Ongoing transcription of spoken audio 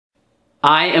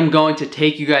I am going to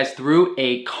take you guys through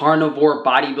a carnivore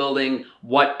bodybuilding,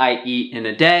 what I eat in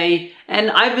a day. And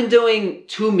I've been doing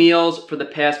 2 meals for the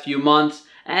past few months.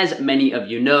 As many of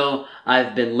you know,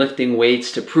 I've been lifting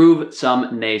weights to prove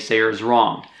some naysayers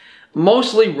wrong.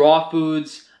 Mostly raw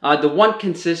foods, the one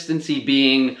consistency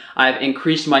being I've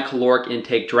increased my caloric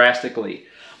intake drastically.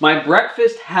 My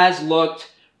breakfast has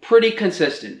looked pretty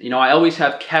consistent. You know, I always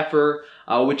have kefir,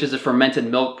 which is a fermented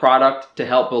milk product to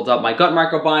help build up my gut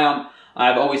microbiome.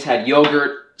 I've always had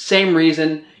yogurt, same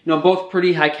reason, you know, both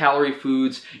pretty high calorie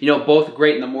foods, you know, both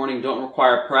great in the morning, don't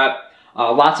require prep,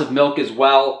 lots of milk as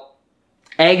well,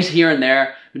 eggs here and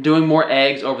there, been doing more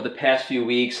eggs over the past few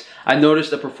weeks. I've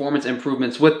noticed the performance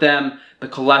improvements with them, the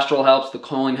cholesterol helps, the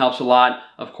choline helps a lot,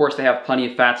 of course they have plenty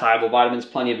of fat soluble vitamins,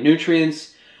 plenty of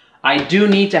nutrients. I do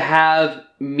need to have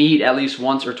meat at least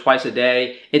once or twice a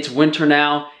day. It's winter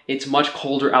now, it's much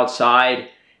colder outside.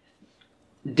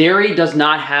 Dairy does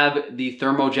not have the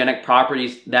thermogenic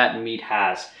properties that meat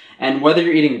has. And whether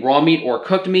you're eating raw meat or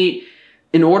cooked meat,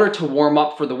 in order to warm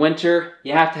up for the winter,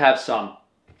 you have to have some.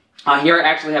 Here I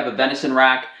actually have a venison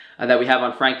rack that we have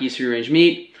on Frankie's Free Range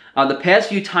Meat. The past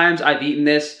few times I've eaten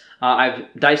this,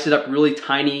 I've diced it up really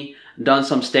tiny, done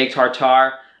some steak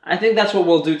tartare. I think that's what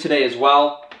we'll do today as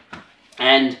well.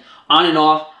 And on and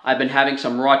off, I've been having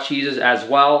some raw cheeses as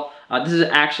well. This is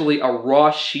actually a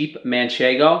raw sheep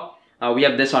manchego. We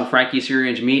have this on Frankie's Free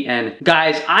Range Meat, and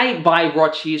guys, I buy raw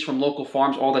cheese from local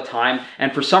farms all the time,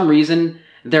 and for some reason,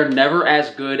 they're never as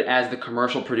good as the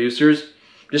commercial producers,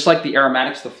 just like the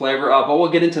aromatics, the flavor, but we'll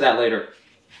get into that later.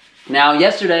 Now,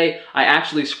 yesterday, I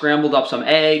actually scrambled up some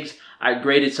eggs, I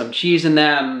grated some cheese in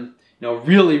them, you know,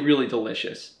 really, really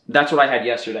delicious. That's what I had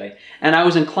yesterday. And I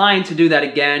was inclined to do that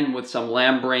again with some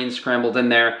lamb brains scrambled in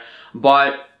there,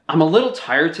 but I'm a little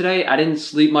tired today. I didn't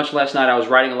sleep much last night. I was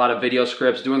writing a lot of video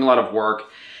scripts, doing a lot of work.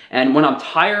 And when I'm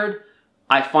tired,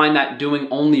 I find that doing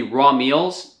only raw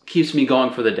meals keeps me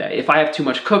going for the day. If I have too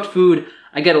much cooked food,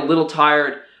 I get a little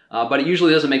tired, but it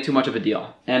usually doesn't make too much of a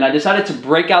deal. And I decided to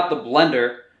break out the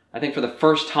blender, I think for the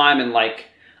first time in like,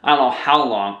 I don't know how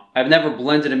long. I've never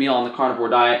blended a meal on the carnivore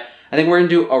diet. I think we're gonna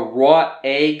do a raw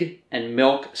egg and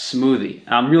milk smoothie.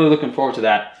 I'm really looking forward to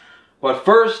that. But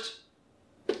first,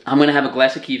 I'm gonna have a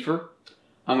glass of kefir.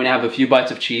 I'm gonna have a few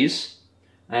bites of cheese.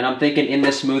 And I'm thinking in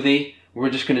this smoothie, we're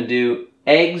just gonna do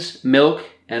eggs, milk,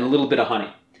 and a little bit of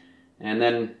honey. And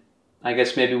then I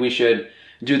guess maybe we should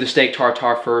do the steak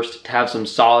tartare first to have some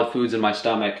solid foods in my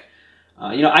stomach.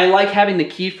 You know, I like having the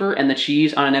kefir and the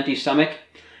cheese on an empty stomach.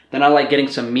 Then I like getting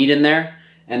some meat in there.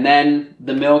 And then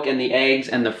the milk and the eggs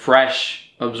and the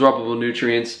fresh absorbable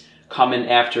nutrients come in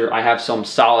after I have some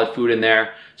solid food in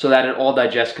there so that it all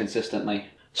digests consistently.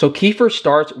 So kefir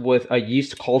starts with a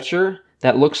yeast culture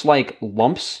that looks like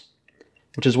lumps,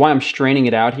 which is why I'm straining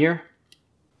it out here.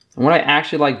 And what I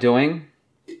actually like doing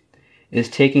is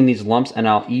taking these lumps and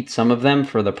I'll eat some of them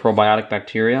for the probiotic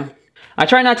bacteria. I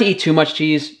try not to eat too much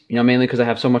cheese, you know, mainly because I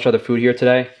have so much other food here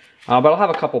today. But I'll have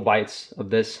a couple bites of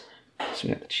this. So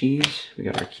we got the cheese, we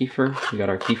got our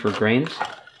kefir grains.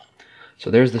 So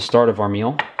there's the start of our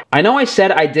meal. I know I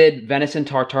said I did venison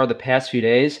tartare the past few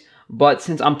days, but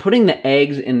since I'm putting the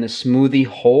eggs in the smoothie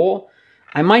whole,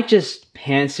 I might just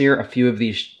pan-sear a few of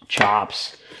these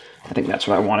chops. I think that's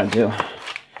what I want to do.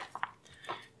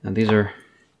 Now these are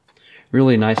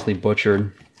really nicely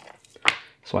butchered,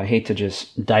 so I hate to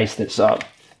just dice this up.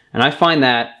 And I find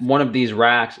that one of these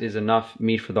racks is enough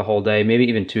meat for the whole day, maybe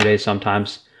even 2 days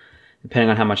sometimes,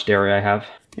 depending on how much dairy I have.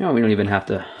 You know, we don't even have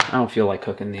to, I don't feel like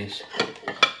cooking these,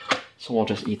 so we'll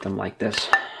just eat them like this.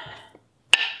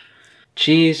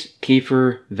 Cheese,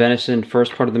 kefir, venison,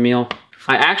 first part of the meal.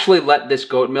 I actually let this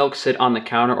goat milk sit on the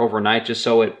counter overnight just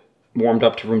so it warmed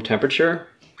up to room temperature.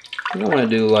 I want to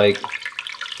do like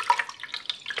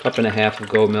a cup and a half of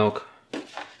goat milk,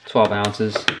 12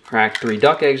 ounces. Crack 3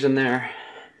 duck eggs in there.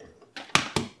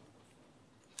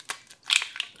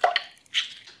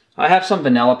 I have some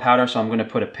vanilla powder, so I'm going to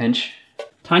put a pinch.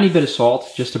 Tiny bit of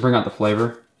salt just to bring out the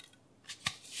flavor.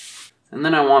 And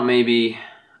then I want maybe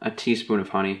a teaspoon of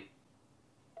honey.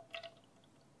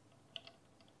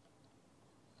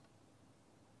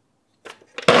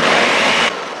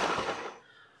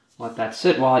 Let that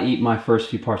sit while I eat my first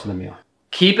few parts of the meal.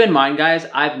 Keep in mind, guys,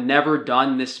 I've never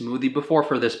done this smoothie before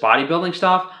for this bodybuilding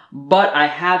stuff, but I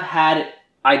have had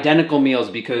identical meals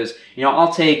because, you know,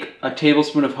 I'll take a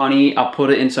tablespoon of honey, I'll put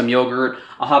it in some yogurt,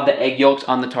 I'll have the egg yolks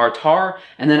on the tartare,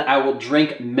 and then I will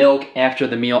drink milk after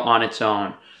the meal on its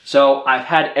own. So I've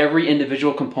had every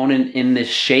individual component in this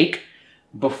shake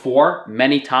before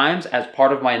many times as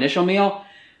part of my initial meal,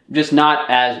 just not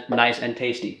as nice and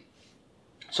tasty.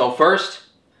 So first,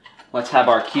 let's have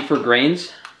our kefir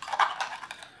grains.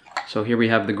 So here we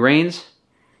have the grains.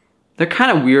 They're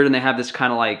kind of weird and they have this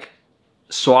kind of like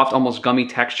soft, almost gummy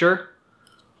texture.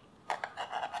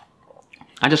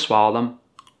 I just swallow them.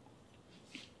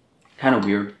 Kind of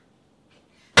weird.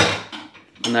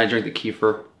 And then I drink the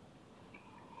kefir.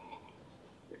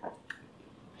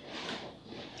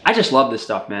 I just love this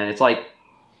stuff, man. It's like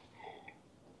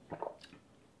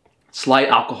slight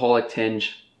alcoholic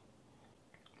tinge.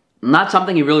 Not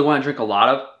something you really want to drink a lot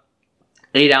of.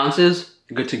 8 ounces,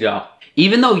 good to go.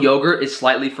 Even though yogurt is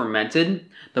slightly fermented,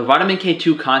 the vitamin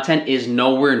K2 content is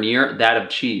nowhere near that of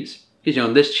cheese. Because, you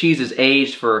know, this cheese is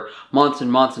aged for months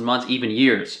and months and months, even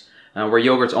years, where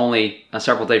yogurt's only a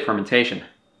several day fermentation.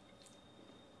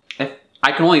 If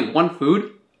I can only eat one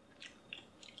food,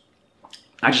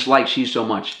 I just like cheese so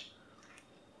much.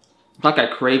 It's like I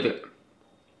crave it.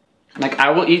 Like, I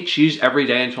will eat cheese every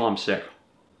day until I'm sick.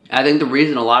 I think the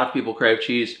reason a lot of people crave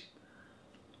cheese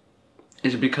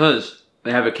is because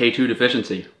they have a K2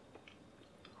 deficiency.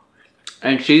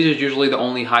 And cheese is usually the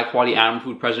only high quality animal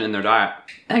food present in their diet.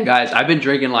 And guys, I've been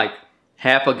drinking like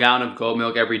half a gallon of goat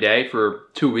milk every day for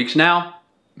 2 weeks now.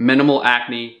 Minimal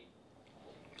acne.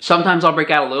 Sometimes I'll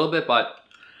break out a little bit, but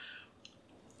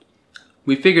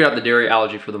we figured out the dairy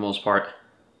allergy for the most part.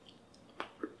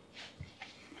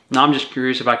 Now I'm just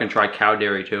curious if I can try cow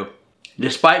dairy too.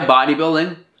 Despite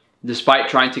bodybuilding, despite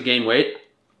trying to gain weight,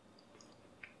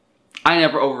 I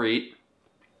never overeat.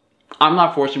 I'm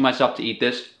not forcing myself to eat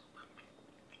this.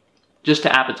 Just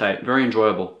to appetite. Very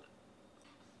enjoyable.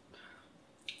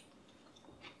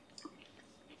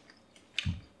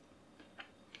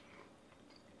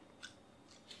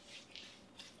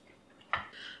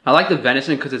 I like the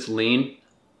venison because it's lean.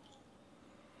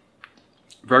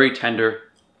 Very tender.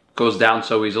 Goes down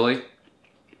so easily.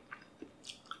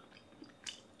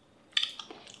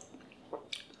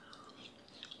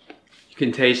 You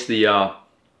can taste the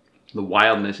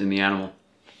wildness in the animal.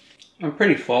 I'm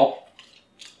pretty full,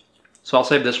 so I'll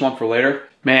save this one for later.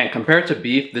 Man, compared to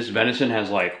beef, this venison has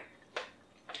like,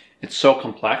 it's so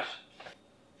complex.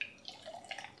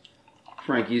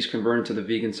 Frankie's converted to the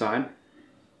vegan side.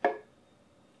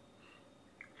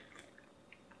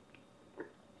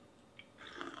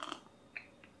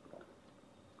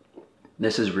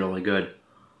 This is really good.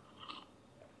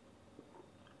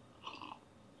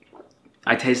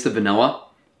 I taste the vanilla,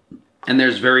 and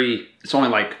there's it's only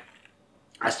like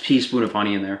a teaspoon of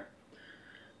honey in there.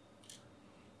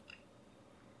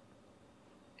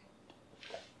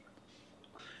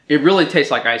 It really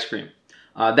tastes like ice cream.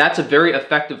 That's a very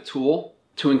effective tool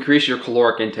to increase your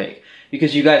caloric intake.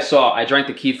 Because you guys saw, I drank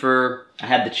the kefir, I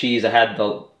had the cheese, I had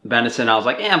the venison, I was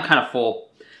like, I'm kind of full.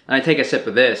 And I take a sip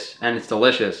of this, and it's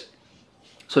delicious.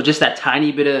 So just that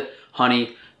tiny bit of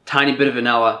honey, tiny bit of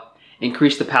vanilla,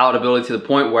 increase the palatability to the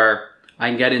point where I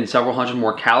can get in several hundred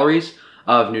more calories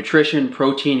of nutrition,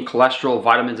 protein, cholesterol,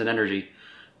 vitamins, and energy.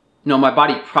 You know, my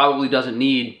body probably doesn't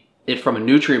need it from a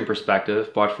nutrient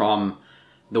perspective, but from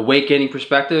the weight gaining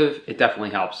perspective, it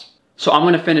definitely helps. So I'm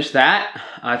gonna finish that.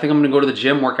 I think I'm gonna go to the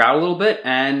gym, work out a little bit,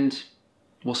 and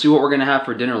we'll see what we're gonna have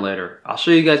for dinner later. I'll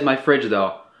show you guys my fridge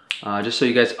though, just so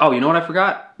you guys, oh, you know what I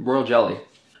forgot? Royal jelly.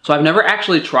 So I've never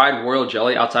actually tried royal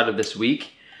jelly outside of this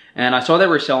week, and I saw they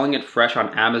were selling it fresh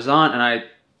on Amazon, and I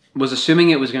was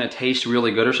assuming it was gonna taste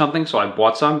really good or something, so I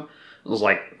bought some. It was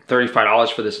like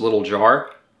 $35 for this little jar,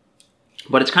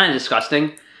 but it's kind of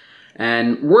disgusting.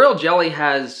 And royal jelly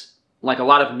has like a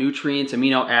lot of nutrients,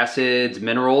 amino acids,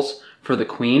 minerals for the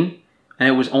queen, and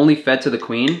it was only fed to the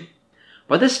queen.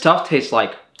 But this stuff tastes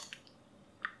like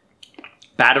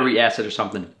battery acid or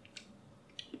something.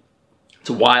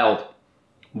 It's wild.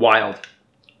 Wild.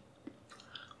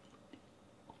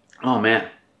 Oh man.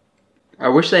 I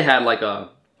wish they had like a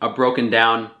broken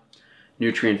down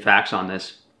nutrient facts on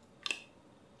this.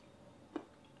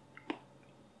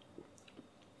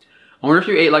 I wonder if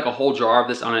you ate like a whole jar of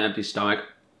this on an empty stomach,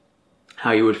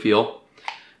 how you would feel.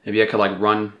 Maybe I could like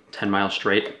run 10 miles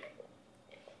straight.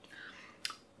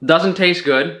 Doesn't taste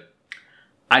good.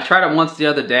 I tried it once the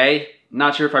other day.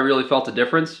 Not sure if I really felt a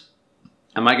difference.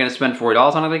 Am I gonna spend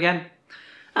 $40 on it again?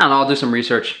 I don't know, I'll do some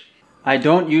research. I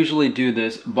don't usually do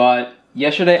this, but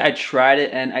yesterday I tried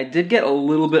it and I did get a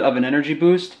little bit of an energy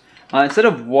boost. Instead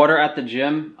of water at the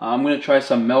gym, I'm gonna try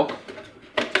some milk.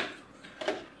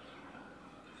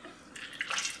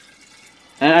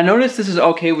 And I noticed this is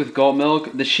okay with goat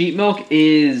milk. The sheep milk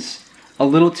is a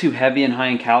little too heavy and high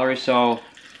in calories, so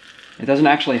it doesn't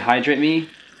actually hydrate me.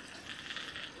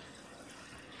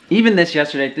 Even this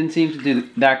yesterday didn't seem to do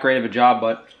that great of a job,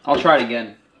 but I'll try it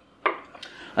again.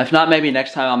 If not, maybe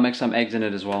next time I'll mix some eggs in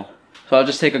it as well. So I'll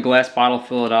just take a glass bottle,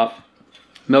 fill it up.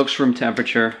 Milk's room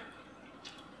temperature.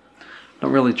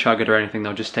 Don't really chug it or anything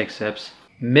though, just take sips.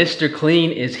 Mr.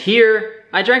 Clean is here.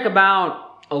 I drank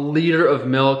about a liter of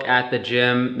milk at the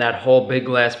gym, that whole big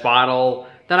glass bottle.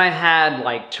 Then I had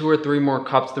like 2 or 3 more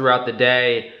cups throughout the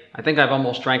day. I think I've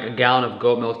almost drank a gallon of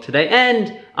goat milk today,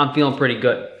 and I'm feeling pretty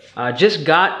good. Just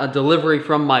got a delivery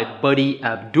from my buddy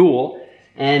Abdul,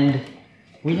 and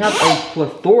we have a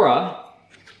plethora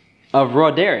of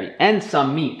raw dairy and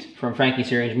some meat from Frankie's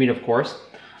Free Range Meat, of course.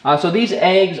 So these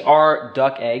eggs are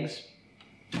duck eggs.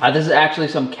 This is actually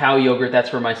some cow yogurt, that's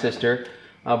for my sister.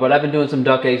 But I've been doing some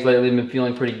duck eggs lately, been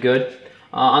feeling pretty good.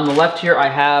 On the left here, I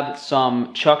have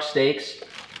some chuck steaks.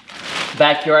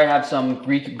 Back here, I have some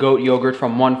Greek goat yogurt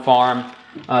from one farm.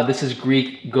 This is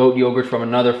Greek goat yogurt from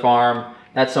another farm.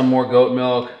 That's some more goat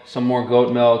milk, some more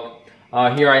goat milk.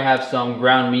 Here I have some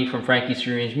ground meat from Frankie's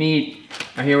Free Range Meat.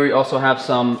 Here we also have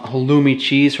some halloumi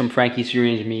cheese from Frankie's Free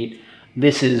Range Meat.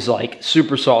 This is like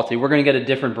super salty. We're gonna get a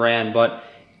different brand, but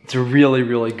it's really,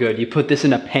 really good. You put this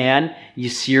in a pan, you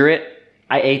sear it.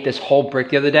 I ate this whole brick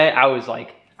the other day. I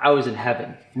was in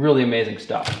heaven. Really amazing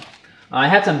stuff. I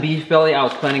had some beef belly I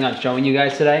was planning on showing you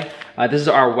guys today. This is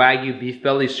our Wagyu beef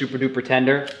belly, super duper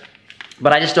tender.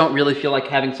 But I just don't really feel like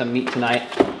having some meat tonight.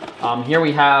 Here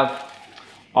we have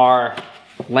our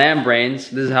lamb brains.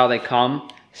 This is how they come.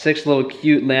 6 little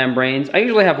cute lamb brains. I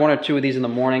usually have 1 or 2 of these in the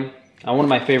morning. One of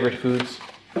my favorite foods.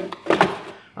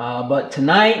 But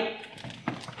tonight,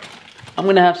 I'm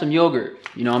gonna have some yogurt.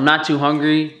 You know, I'm not too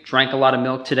hungry. Drank a lot of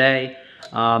milk today.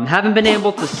 Haven't been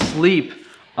able to sleep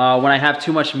when I have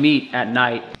too much meat at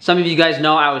night. Some of you guys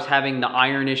know I was having the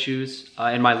iron issues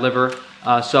in my liver.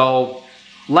 So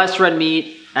less red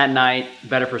meat at night,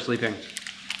 better for sleeping.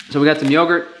 So we got some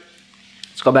yogurt.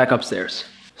 Let's go back upstairs.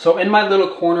 So in my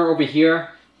little corner over here,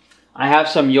 I have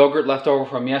some yogurt left over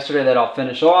from yesterday that I'll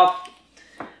finish off.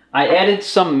 I added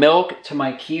some milk to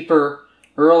my kefir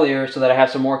earlier so that I have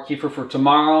some more kefir for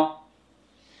tomorrow.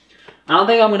 I don't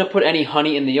think I'm gonna put any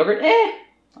honey in the yogurt.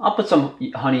 I'll put some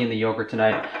honey in the yogurt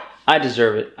tonight. I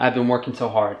deserve it. I've been working so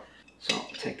hard. So I'll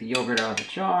take the yogurt out of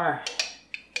the jar.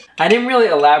 I didn't really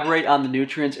elaborate on the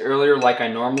nutrients earlier like I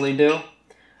normally do.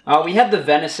 We had the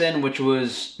venison, which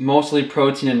was mostly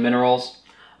protein and minerals.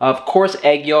 Of course,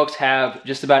 egg yolks have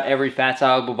just about every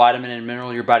fat-soluble vitamin and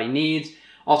mineral your body needs.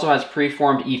 Also has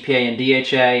preformed EPA and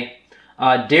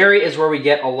DHA. Dairy is where we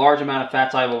get a large amount of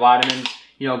fat-soluble vitamins.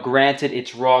 You know, granted,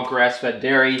 it's raw grass-fed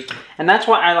dairy. And that's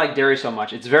why I like dairy so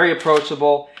much. It's very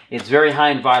approachable. It's very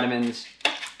high in vitamins.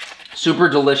 Super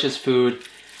delicious food.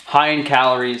 High in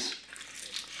calories.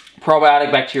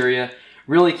 Probiotic bacteria.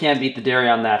 Really can't beat the dairy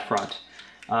on that front.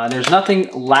 There's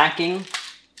nothing lacking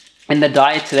in the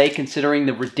diet today considering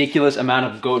the ridiculous amount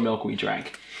of goat milk we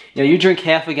drank. You know, you drink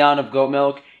half a gallon of goat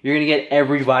milk, you're gonna get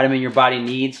every vitamin your body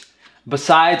needs.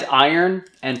 Besides iron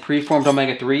and preformed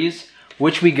omega-3s,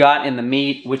 which we got in the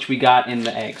meat, which we got in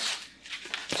the eggs.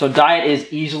 So diet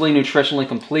is easily nutritionally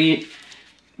complete.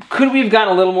 Could we have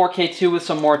gotten a little more K2 with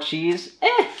some more cheese?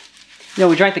 You know,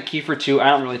 we drank the kefir too. I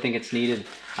don't really think it's needed.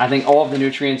 I think all of the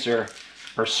nutrients are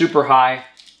super high.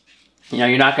 You know,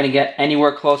 you're not gonna get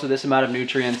anywhere close to this amount of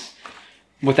nutrients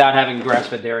without having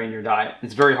grass-fed dairy in your diet.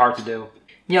 It's very hard to do.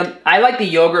 You know, I like the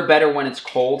yogurt better when it's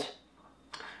cold.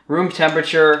 Room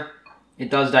temperature,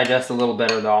 it does digest a little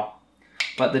better though.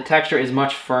 But the texture is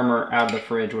much firmer out of the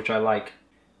fridge, which I like.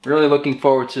 Really looking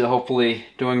forward to hopefully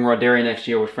doing raw dairy next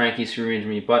year with Frankie's Free Range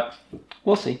Meat, but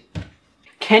we'll see.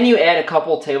 Can you add a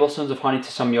couple tablespoons of honey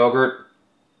to some yogurt?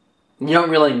 You don't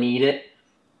really need it.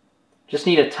 Just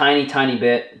need a tiny, tiny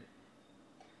bit.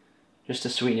 Just to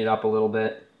sweeten it up a little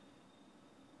bit.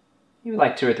 Maybe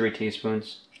like 2 or 3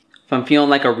 teaspoons. If I'm feeling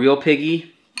like a real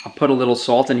piggy, I'll put a little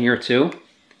salt in here too.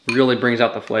 It really brings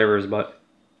out the flavors, but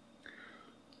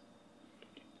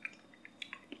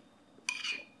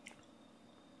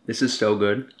this is so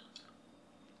good.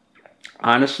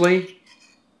 Honestly,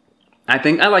 I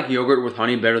think I like yogurt with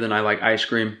honey better than I like ice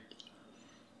cream.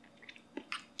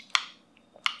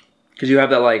 Because you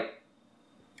have that like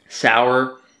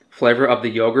sour flavor of the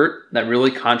yogurt that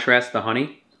really contrasts the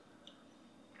honey.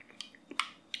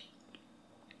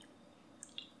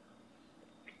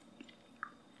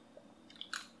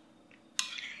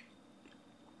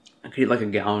 I could eat like a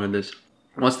gallon of this.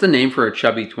 What's the name for a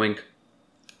chubby twink?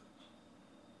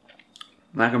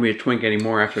 I'm not gonna be a twink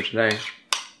anymore after today.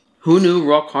 Who knew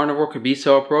raw carnivore could be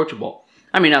so approachable?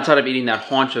 I mean, outside of eating that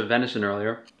haunch of venison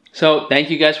earlier. So thank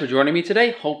you guys for joining me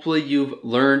today. Hopefully you've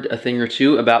learned a thing or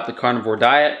two about the carnivore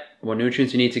diet, what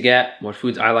nutrients you need to get, what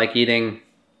foods I like eating.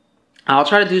 I'll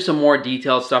try to do some more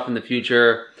detailed stuff in the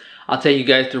future. I'll take you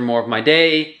guys through more of my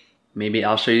day. Maybe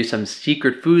I'll show you some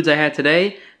secret foods I had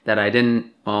today that I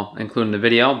didn't, well, include in the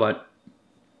video, but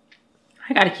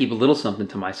I gotta keep a little something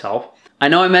to myself. I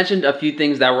know I mentioned a few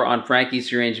things that were on Frankie's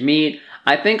free range meat.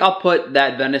 I think I'll put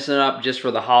that venison up just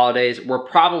for the holidays. We're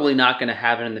probably not gonna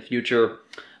have it in the future.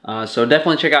 So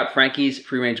definitely check out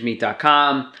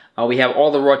frankiesfreerangemeat.com. We have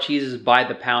all the raw cheeses by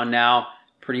the pound now,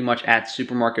 pretty much at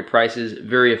supermarket prices,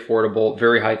 very affordable,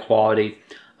 very high quality.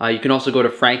 You can also go to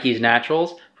Frankie's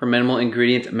Naturals for minimal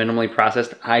ingredients, minimally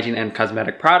processed hygiene and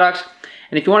cosmetic products.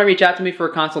 And if you want to reach out to me for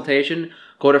a consultation,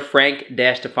 go to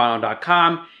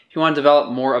frank-tefano.com if you want to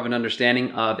develop more of an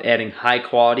understanding of adding high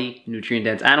quality,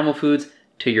 nutrient-dense animal foods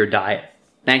to your diet.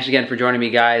 Thanks again for joining me,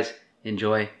 guys.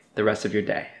 Enjoy the rest of your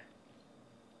day.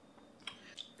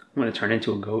 I'm going to turn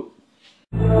into a goat.